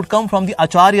ना, that would come from the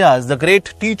acharyas, the great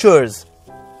teachers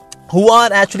who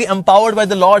are actually empowered by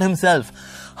the lord himself.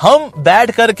 हम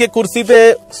बैठ करके कुर्सी पे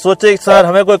सोचे सर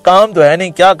हमें कोई काम तो है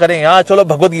नहीं, क्या करें यार, चलो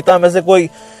भगवत गीता में से कोई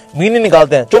मीनिंग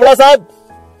निकालते हैं। चोपड़ा साहब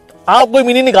आप कोई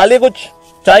मीनिंग निकालिए, कुछ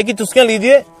चाय की चुस्कियां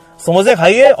लीजिए, समोसे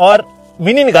खाइए और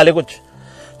मीनिंग निकालिए कुछ।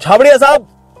 छाबड़िया साहब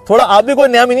थोड़ा आप भी कोई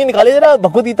नया मीनिंग निकालिए जरा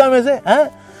भगवत गीता में से। हैं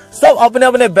सब अपने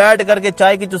अपने बैठ करके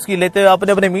चाय की चुस्की लेते हुए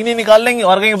अपने अपने मीनिंग निकाल लेंगे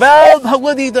और कहेंगे well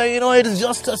Bhagavad Gita you know it is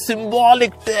just a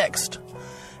symbolic text.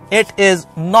 It is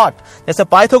not. जैसे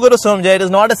पाइथागोरस समझे, it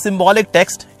is not a symbolic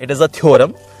text, it is a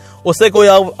theorem. उससे कोई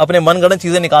अपने मनगढ़ंत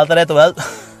चीजें निकालता रहे तो वेल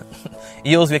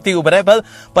ये उस व्यक्ति के ऊपर है।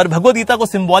 पर भगवत गीता को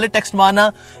सिंबॉलिक टेक्स्ट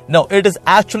माना, नो इट इज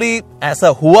एक्चुअली ऐसा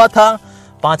हुआ था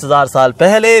 5000 साल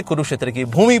पहले कुरुक्षेत्र की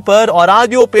भूमि पर, और आज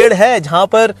भी वो पेड़ है जहां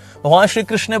पर भगवान श्री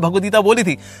कृष्ण ने भगवत गीता बोली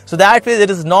थी। So that means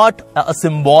it is not a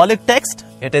symbolic text,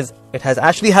 it has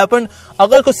actually happened.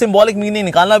 अगर कुछ सिंबॉलिक मीनिंग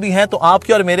निकालना भी है तो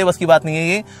आपकी और मेरे बस की बात नहीं है,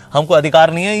 ये हमको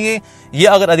अधिकार नहीं है। ये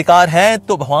अगर अधिकार है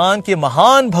तो भगवान के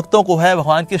महान भक्तों को है,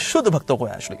 भगवान के शुद्ध भक्तों को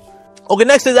है actually. Okay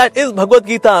next is that is Bhagavad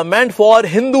Gita meant for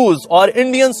Hindus और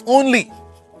इंडियंस ओनली,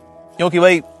 क्योंकि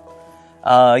भाई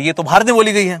ये तो भारत में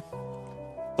बोली गई है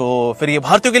तो फिर ये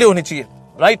भारतीयों के लिए होनी चाहिए,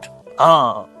 राइट।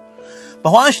 हाँ,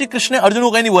 भगवान श्री कृष्ण ने अर्जुन को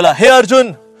कहीं नहीं बोला हे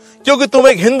अर्जुन क्योंकि तुम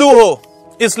एक हिंदू हो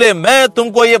इसलिए मैं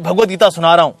तुमको ये भगवत गीता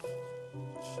सुना रहा हूं,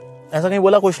 ऐसा नहीं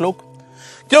बोला कोई श्लोक।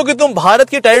 क्योंकि तुम भारत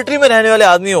की टेरिटरी में रहने वाले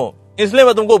आदमी हो इसलिए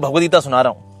मैं तुमको भगवत गीता सुना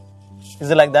रहा हूं।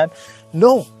 Is it like that?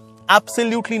 No,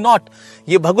 absolutely not.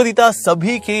 ये भगवत गीता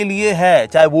सभी के लिए है,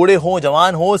 चाहे बूढ़े हो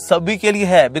जवान हो, सभी के लिए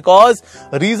है। Because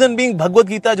reason being Bhagavad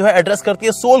Gita जो है एड्रेस करती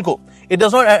है सोल को। It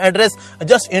does not address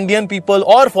just Indian people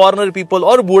और फॉरेनर पीपल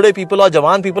और बूढ़े पीपल और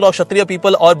जवान पीपल और क्षत्रिय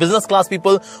पीपल और बिजनेस क्लास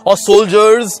पीपल और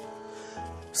सोल्जर्स,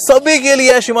 सभी के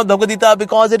लिए है Shrimad Bhagavad Gita.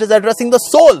 Because it is addressing the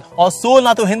soul, और सोल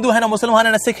ना तो हिंदू है, ना मुसलमान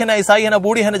है, ना सिख है, ना ईसाई है, ना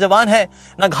बूढ़ी है, ना जवान है,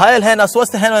 ना घायल है, ना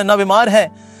स्वस्थ है, ना बीमार है,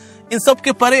 इन सब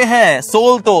के परे है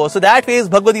सोल। तो सो that means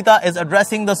Bhagavad Gita is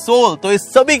addressing the soul, तो इस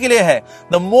सभी के लिए है।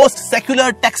 द मोस्ट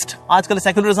सेक्युलर टेक्स्ट, आजकल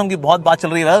सेक्युलरिज्म की बहुत बात चल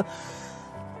रही है,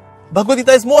 Bhagavad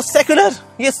Gita is most secular,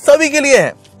 ये सभी के लिए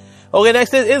है। Okay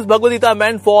next is Bhagavad Gita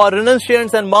meant for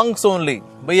renunciants and monks only.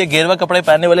 भाई ये गेरुआ कपड़े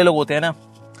पहनने वाले लोग होते हैं ना,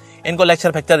 इनको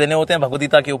लेक्चर फेक्चर देने होते हैं भगवत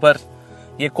गीता के ऊपर,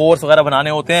 ये कोर्स वगैरह बनाने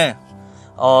होते हैं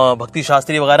और भक्ति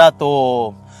शास्त्री वगैरह,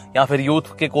 तो या फिर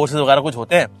यूथ के कोर्सेज वगैरह कुछ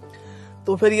होते हैं।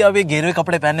 तो फिर ये अब ये गेरुए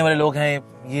कपड़े पहनने वाले लोग हैं,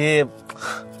 ये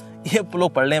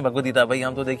लोग पढ़ लें भगवत गीता। भाई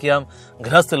हम तो देखिए हम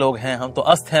गृहस्थ लोग हैं, हम तो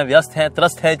अस्त हैं, व्यस्त हैं,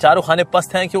 त्रस्त हैं, चारों खाने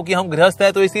पस्त हैं, क्योंकि हम गृहस्थ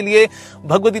हैं, तो इसीलिए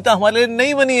भगवत गीता हमारे लिए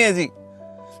नहीं बनी है जी।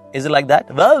 Is it like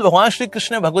that? Well भगवान श्री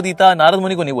कृष्ण ने भगवत गीता नारद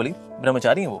मुनि को नहीं बोली,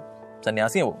 ब्रह्मचारी है वो,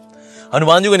 सन्यासी है वो।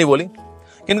 हनुमान जी को नहीं बोली,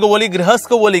 किनको बोली? गृहस्थ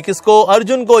को बोली। किसको?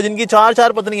 अर्जुन को, जिनकी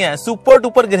 4 पत्नियां हैं, सुपर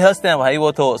टुपर गृहस्थ हैं भाई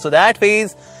वो तो। So that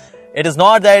phase it is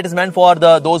not that it is meant for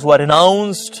those who are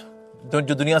renounced,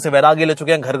 जो दुनिया से वैराग्य ले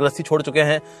चुके हैं, घर गृहस्थी छोड़ चुके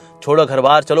हैं, छोड़ो घर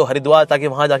बार, चलो हरिद्वार ताकि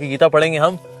वहां जाके गीता पढ़ेंगे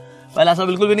हम। पहले ऐसा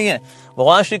बिल्कुल भी नहीं है।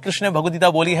 भगवान श्री कृष्ण ने भगवत गीता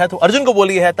बोली है तो अर्जुन को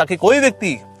बोली है ताकि कोई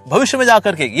व्यक्ति भविष्य में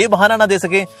जाकर के ये बहाना ना दे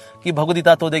सके कि भगवत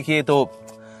गीता तो देखिए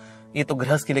ये तो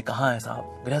गृहस्थ के लिए कहाँ है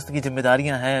साहब, गृहस्थ की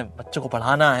जिम्मेदारियां हैं, बच्चों को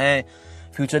पढ़ाना है,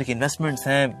 फ्यूचर की इन्वेस्टमेंट्स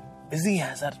हैं, बिजी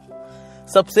है सर।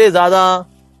 सबसे ज्यादा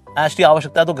एक्चुअली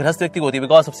आवश्यकता तो गृहस्थ व्यक्ति को होती है,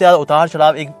 बिकॉज सबसे ज्यादा उतार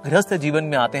चढ़ाव एक गृहस्थ जीवन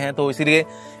में आते हैं। तो इसीलिए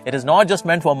it is not just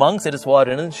meant for monks, it is for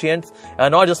रिनंशिएंट्स,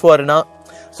 not just for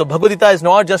so Bhagavad Gita is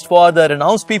not just for the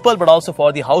renounced people but also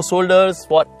for the house holders,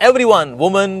 for everyone,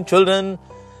 women, children,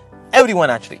 everyone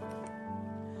actually.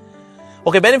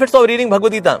 Okay, benefits of reading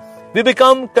Bhagavad Gita. We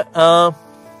become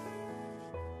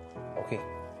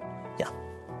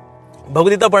भगवत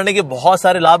गीता पढ़ने के बहुत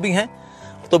सारे लाभ भी हैं।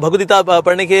 तो भगवत गीता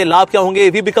पढ़ने के लाभ क्या होंगे?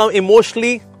 We become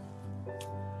emotionally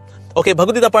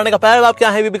Bhagavad Gita पढ़ने का पहला लाभ क्या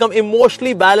है? We become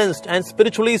emotionally balanced and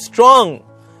spiritually strong.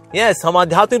 Yes, हम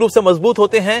आध्यात्मिक रूप से मजबूत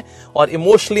होते हैं और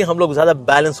इमोशनली हम लोग ज्यादा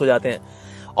बैलेंस हो जाते हैं।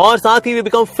 और साथ ही we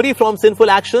become free from sinful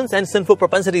actions and sinful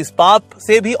propensities. पाप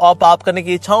से भी और पाप करने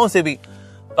की इच्छाओं से भी,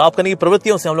 पाप करने की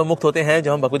प्रवृत्तियों से हम लोग मुक्त होते हैं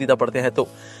जब हम भगवत गीता पढ़ते हैं। तो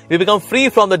we become free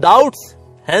from the doubts,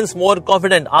 hence more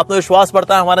confident. आत्मविश्वास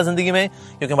बढ़ता है हमारा जिंदगी में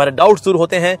क्योंकि हमारे डाउट्स दूर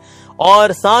होते हैं।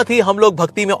 और साथ ही हम लोग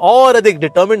भक्ति में और अधिक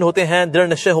डिटर्मिन्ड होते हैं, दृढ़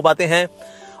निश्चय हो पाते हैं।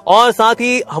 और साथ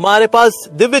ही हमारे पास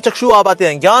दिव्य चक्षु आ पाते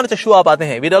हैं, ज्ञान चक्षु आ पाते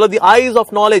हैं। We develop the eyes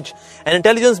of knowledge and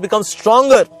intelligence become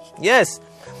stronger. Yes,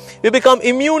 we become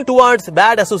immune towards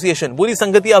bad association. बुरी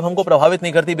संगति अब हमको प्रभावित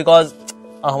नहीं करती, बिकॉज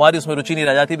हमारी उसमें रुचि नहीं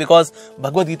रह जाती, बिकॉज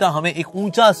भगवद गीता हमें एक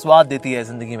ऊंचा स्वाद देती है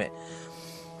जिंदगी में।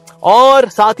 और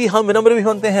साथ ही हम विनम्र भी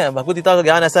बनते हैं। भगवद गीता का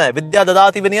ज्ञान ऐसा है, विद्या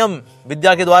ददाति विनयम,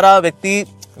 विद्या के द्वारा व्यक्ति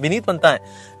विनीत बनता है,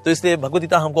 तो इसलिए भगवद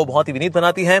गीता हमको बहुत ही विनीत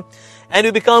बनाती है। And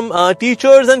we become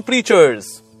teachers and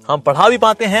preachers, हम पढ़ा भी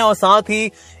पाते हैं और साथ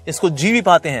ही इसको जी भी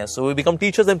पाते हैं। So we become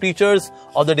teachers and preachers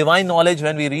of the divine knowledge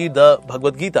when we read the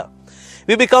Bhagavad Gita.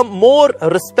 We become more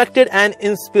respected and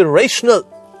inspirational.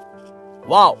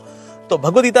 Wow! तो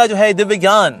भगवद गीता जो है, दिव्य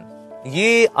ज्ञान,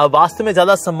 ये वास्तव में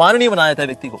ज्यादा सम्माननीय बना देता है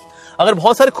व्यक्ति को। अगर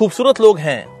बहुत सारे खूबसूरत लोग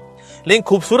हैं, लेकिन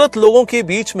खूबसूरत लोगों के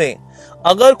बीच में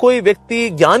अगर कोई व्यक्ति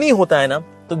ज्ञानी होता है ना,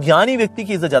 तो ज्ञानी व्यक्ति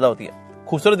की इज्जत ज्यादा होती है।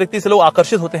 खूबसूरत व्यक्ति से लोग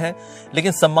आकर्षित होते हैं,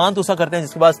 लेकिन सम्मान तो उसका करते हैं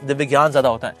जिसके पास दिव्य ज्ञान ज्यादा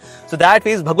होता है। So that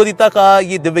means Bhagavad Gita का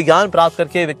ये दिव्य ज्ञान प्राप्त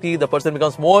करके व्यक्ति, the person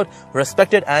becomes more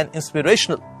respected and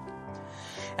inspirational,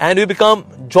 and we become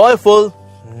joyful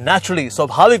naturally.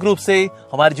 स्वाभाविक रूप से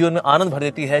हमारे जीवन में आनंद भर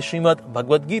देती है श्रीमद्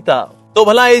भगवद गीता। तो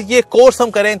भला ये कोर्स हम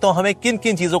करें तो हमें किन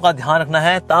किन चीजों का ध्यान रखना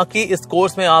है ताकि इस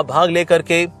कोर्स में आप भाग लेकर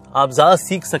के आप ज्यादा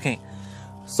सीख सकें।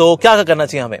 सो क्या करना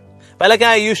चाहिए हमें? पहला क्या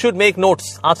है, यू शुड मेक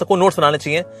नोट्स। आप सबको नोट्स बनाने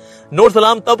चाहिए। नोट्स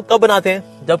हम तब कब बनाते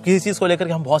हैं जब किसी चीज को लेकर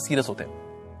के हम बहुत सीरियस होते हैं।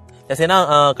 जैसे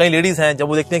ना कई लेडीज हैं, जब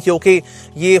वो देखते हैं कि ओके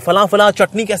ये फला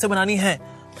चटनी कैसे बनानी है,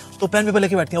 तो पेन पेपर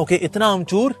लेके बैठती हैं। ओके इतना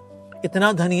अमचूर,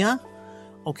 इतना धनिया,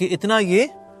 ओके इतना ये,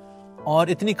 और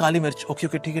इतनी काली मिर्च। ओके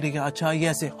ओके ठीक है अच्छा ये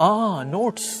ऐसे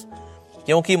नोट्स,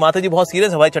 क्योंकि माता जी बहुत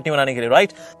सीरियस है भाई चटनी बनाने के लिए,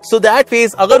 राइट? सो दैट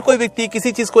मींस अगर कोई व्यक्ति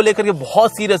किसी चीज को लेकर के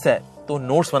बहुत सीरियस है तो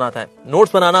नोट्स बनाता है।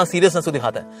 नोट्स बनाना सीरियसनेस को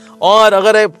दिखाता है। और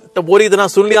अगर टपोरी इतना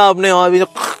सुन लिया आपने और अभी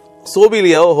सो भी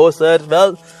लिया हो सर,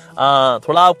 वेल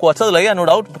थोड़ा आपको अच्छा तो लगेगा, नो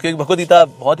डाउट, क्योंकि भगवद गीता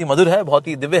बहुत ही मधुर है, बहुत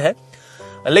ही दिव्य है।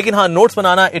 लेकिन हाँ, नोट्स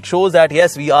बनाना, it shows that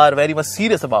yes we are very much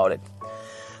serious about it.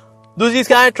 दूसरी चीज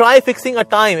क्या है, try fixing a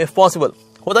time if possible.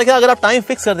 होता क्या, अगर आप टाइम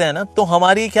फिक्स करते हैं ना, तो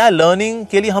हमारी क्या है, लर्निंग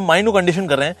के लिए हम माइंड को कंडीशन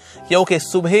कर रहे हैं कि ओके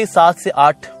सुबह 7 से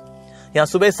 8 या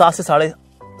सुबह 7 से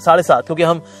साढ़े 7, क्योंकि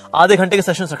हम आधे घंटे के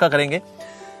सेशन रखा करेंगे।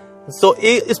 सो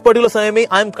इस पर्टिकुलर समय में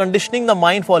I am conditioning the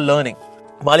mind for learning.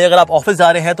 मान लीजिए अगर आप ऑफिस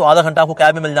जा रहे हैं तो आधा घंटा आपको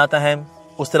कैब में मिल जाता है,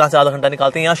 उस तरह से आधा घंटा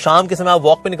निकालते हैं। या शाम के समय आप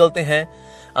वॉक पे निकलते हैं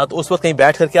तो उस वक्त कहीं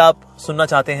बैठ करके आप सुनना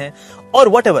चाहते हैं, और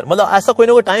वट एवर, मतलब ऐसा कोई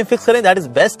ना कोई टाइम फिक्स करें, दैट इज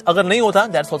बेस्ट। अगर नहीं होता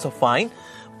दैट्स ऑल्सो फाइन,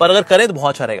 पर अगर करें तो बहुत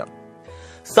अच्छा रहेगा।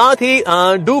 साथ ही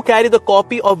do carry the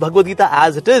copy of Bhagavad Gita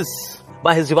as it is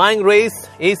by his divine grace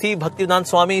AC Bhaktivedanta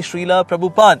Swami Srila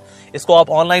Prabhupada. इसको आप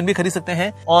ऑनलाइन भी खरीद सकते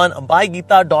हैं ऑन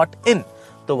buygita.in,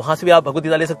 तो वहां से भी आप भगवद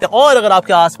गीता ले सकते हैं। और अगर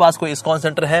आपके आसपास कोई इस्कॉन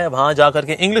सेंटर है, वहां जाकर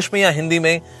के इंग्लिश में या हिंदी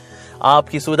में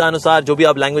आपकी सुविधा अनुसार जो भी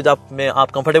आप लैंग्वेज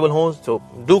आप कंफर्टेबल हो, तो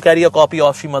do carry a copy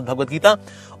of Shrimad Bhagavad Gita.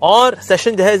 और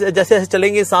सेशन जैसे जैसे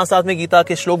चलेंगे, साथ साथ में गीता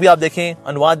के श्लोक भी आप देखें,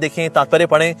 अनुवाद देखें, तात्पर्य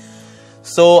पढ़ें,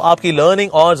 सो आपकी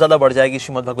लर्निंग और ज्यादा बढ़ जाएगी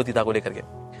श्रीमद् भगवद गीता को लेकर के।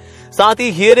 साथ ही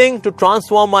hearing to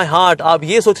transform my heart. आप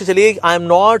ये सोच के चलिए, I am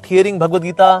not hearing Bhagavad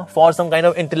Gita for some kind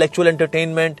of intellectual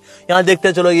entertainment. यहाँ देखते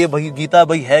हैं चलो ये गीता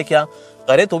भाई है क्या,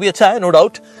 करें तो भी अच्छा है, नो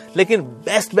डाउट, लेकिन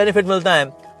बेस्ट बेनिफिट मिलता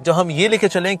है जब हम ये लेके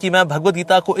चलें कि मैं भगवद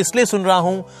गीता को इसलिए सुन रहा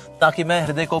हूं ताकि मैं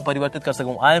हृदय को परिवर्तित कर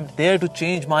सकूं। I am there to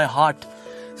change my heart.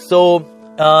 सो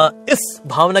इस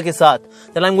भावना के साथ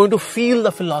that I'm going to feel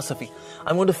the philosophy,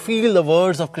 I'm going to feel the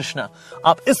words of Krishna,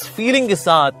 आप इस फीलिंग के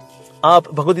साथ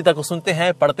आप भगवद गीता को सुनते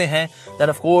हैं, पढ़ते हैं, then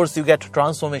of course you get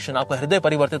transformation, आपका हृदय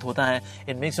परिवर्तित होता है।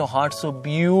 It makes your heart so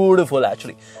beautiful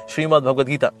actually, Shrimad Bhagavad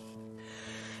Gita.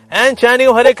 And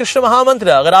chanting हरे कृष्ण महामंत्र,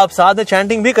 अगर आप साथ में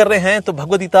चैंटिंग भी कर रहे हैं तो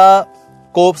भगवद गीता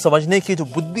को समझने की जो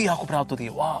बुद्धि आपको प्राप्त होती है,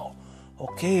 वाओ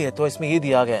ओके, तो इसमें ये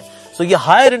दिया गया है। सो ये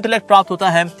हायर इंटेलेक्ट प्राप्त होता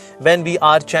है व्हेन वी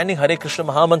आर चैंटिंग हरे कृष्ण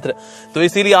महामंत्र। तो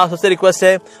इसीलिए आप सबसे रिक्वेस्ट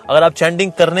है, अगर आप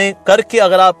चैंटिंग करके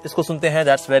अगर आप इसको सुनते हैं,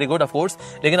 that's very good of course,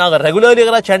 लेकिन अगर रेगुलरली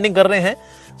अगर आप चैंटिंग कर रहे हैं,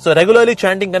 सो रेगुलरली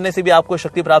चैंटिंग करने से भी आपको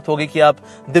शक्ति प्राप्त होगी कि आप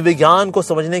दिव्य ज्ञान को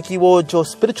समझने की वो जो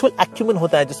स्पिरिचुअल एक्यूमेन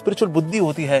होता है, जो स्पिरिचुअल बुद्धि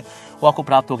होती है, वो आपको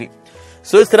प्राप्त होगी।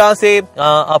 सो इस तरह से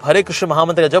आप हरे कृष्ण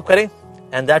महामंत्र का जप करें,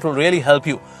 and that will really help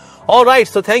you. Alright,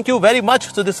 so thank you very much.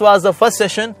 So this was the first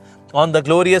session on the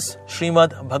glorious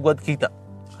Srimad Bhagavad Gita.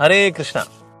 Hare Krishna.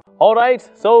 Alright,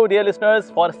 so dear listeners,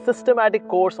 for a systematic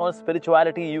course on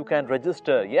spirituality, you can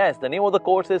register. Yes, the name of the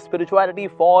course is Spirituality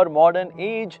for Modern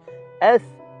Age,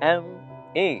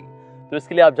 SMA. तो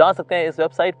इसके लिए आप जा सकते हैं इस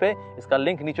website पे, इसका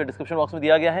लिंक नीचे डिस्क्रिप्शन बॉक्स में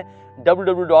दिया गया है,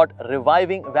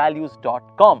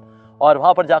 www.revivingvalues.com, और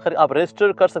वहां पर जाकर आप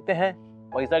रजिस्टर कर सकते हैं।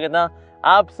 पैसा कितना?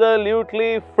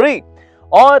 Absolutely free.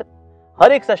 और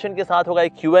हर एक सेशन के साथ होगा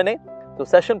एक Q&A, तो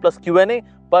सेशन प्लस Q&A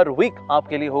पर वीक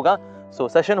आपके लिए होगा। सो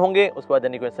सेशन होंगे, उसके बाद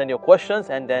then you can send your questions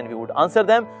and then we would answer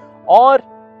them, और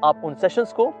आप उन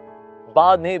सेशंस को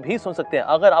बाद में भी सुन सकते हैं।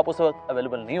 अगर आप उस वक्त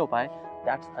अवेलेबल नहीं हो पाए,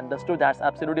 that's understood, that's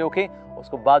absolutely okay,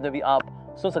 उसको बाद में भी आप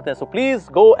सुन सकते हैं. So please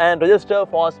go and register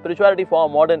for spirituality for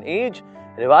modern age,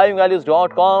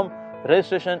 revivingvalues.com.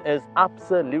 Registration is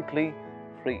absolutely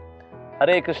free.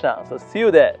 Hare Krishna. So see you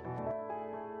there.